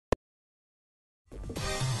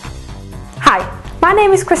Hi, my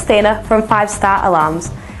name is Christina from 5 Star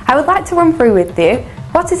Alarms. I would like to run through with you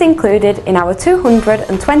what is included in our £220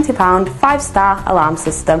 5-star alarm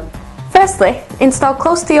system. Firstly, installed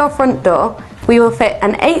close to your front door, we will fit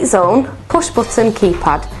an 8-zone push-button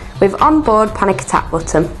keypad with onboard panic attack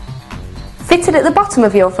button. Fitted at the bottom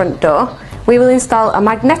of your front door, we will install a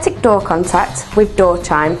magnetic door contact with door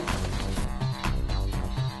chime.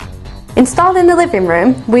 Installed in the living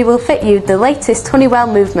room, we will fit you the latest Honeywell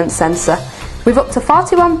movement sensor with up to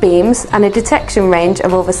 41 beams and a detection range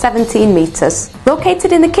of over 17 metres.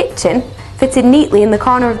 Located in the kitchen, fitted neatly in the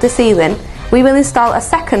corner of the ceiling, we will install a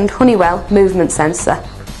second Honeywell movement sensor.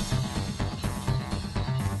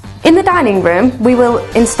 In the dining room, we will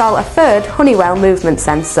install a third Honeywell movement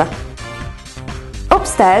sensor.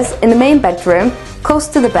 Upstairs, in the main bedroom, close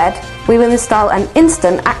to the bed, we will install an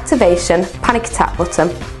instant activation panic attack button.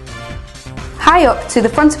 High up to the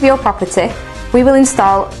front of your property, we will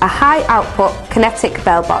install a high output kinetic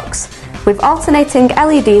bell box with alternating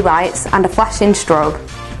LED lights and a flashing strobe.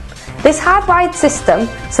 This hardwired system,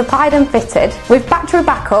 supplied and fitted with battery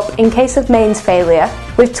backup in case of mains failure,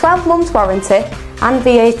 with 12 months warranty and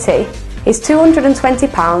VAT, is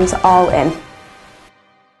 £220 all in.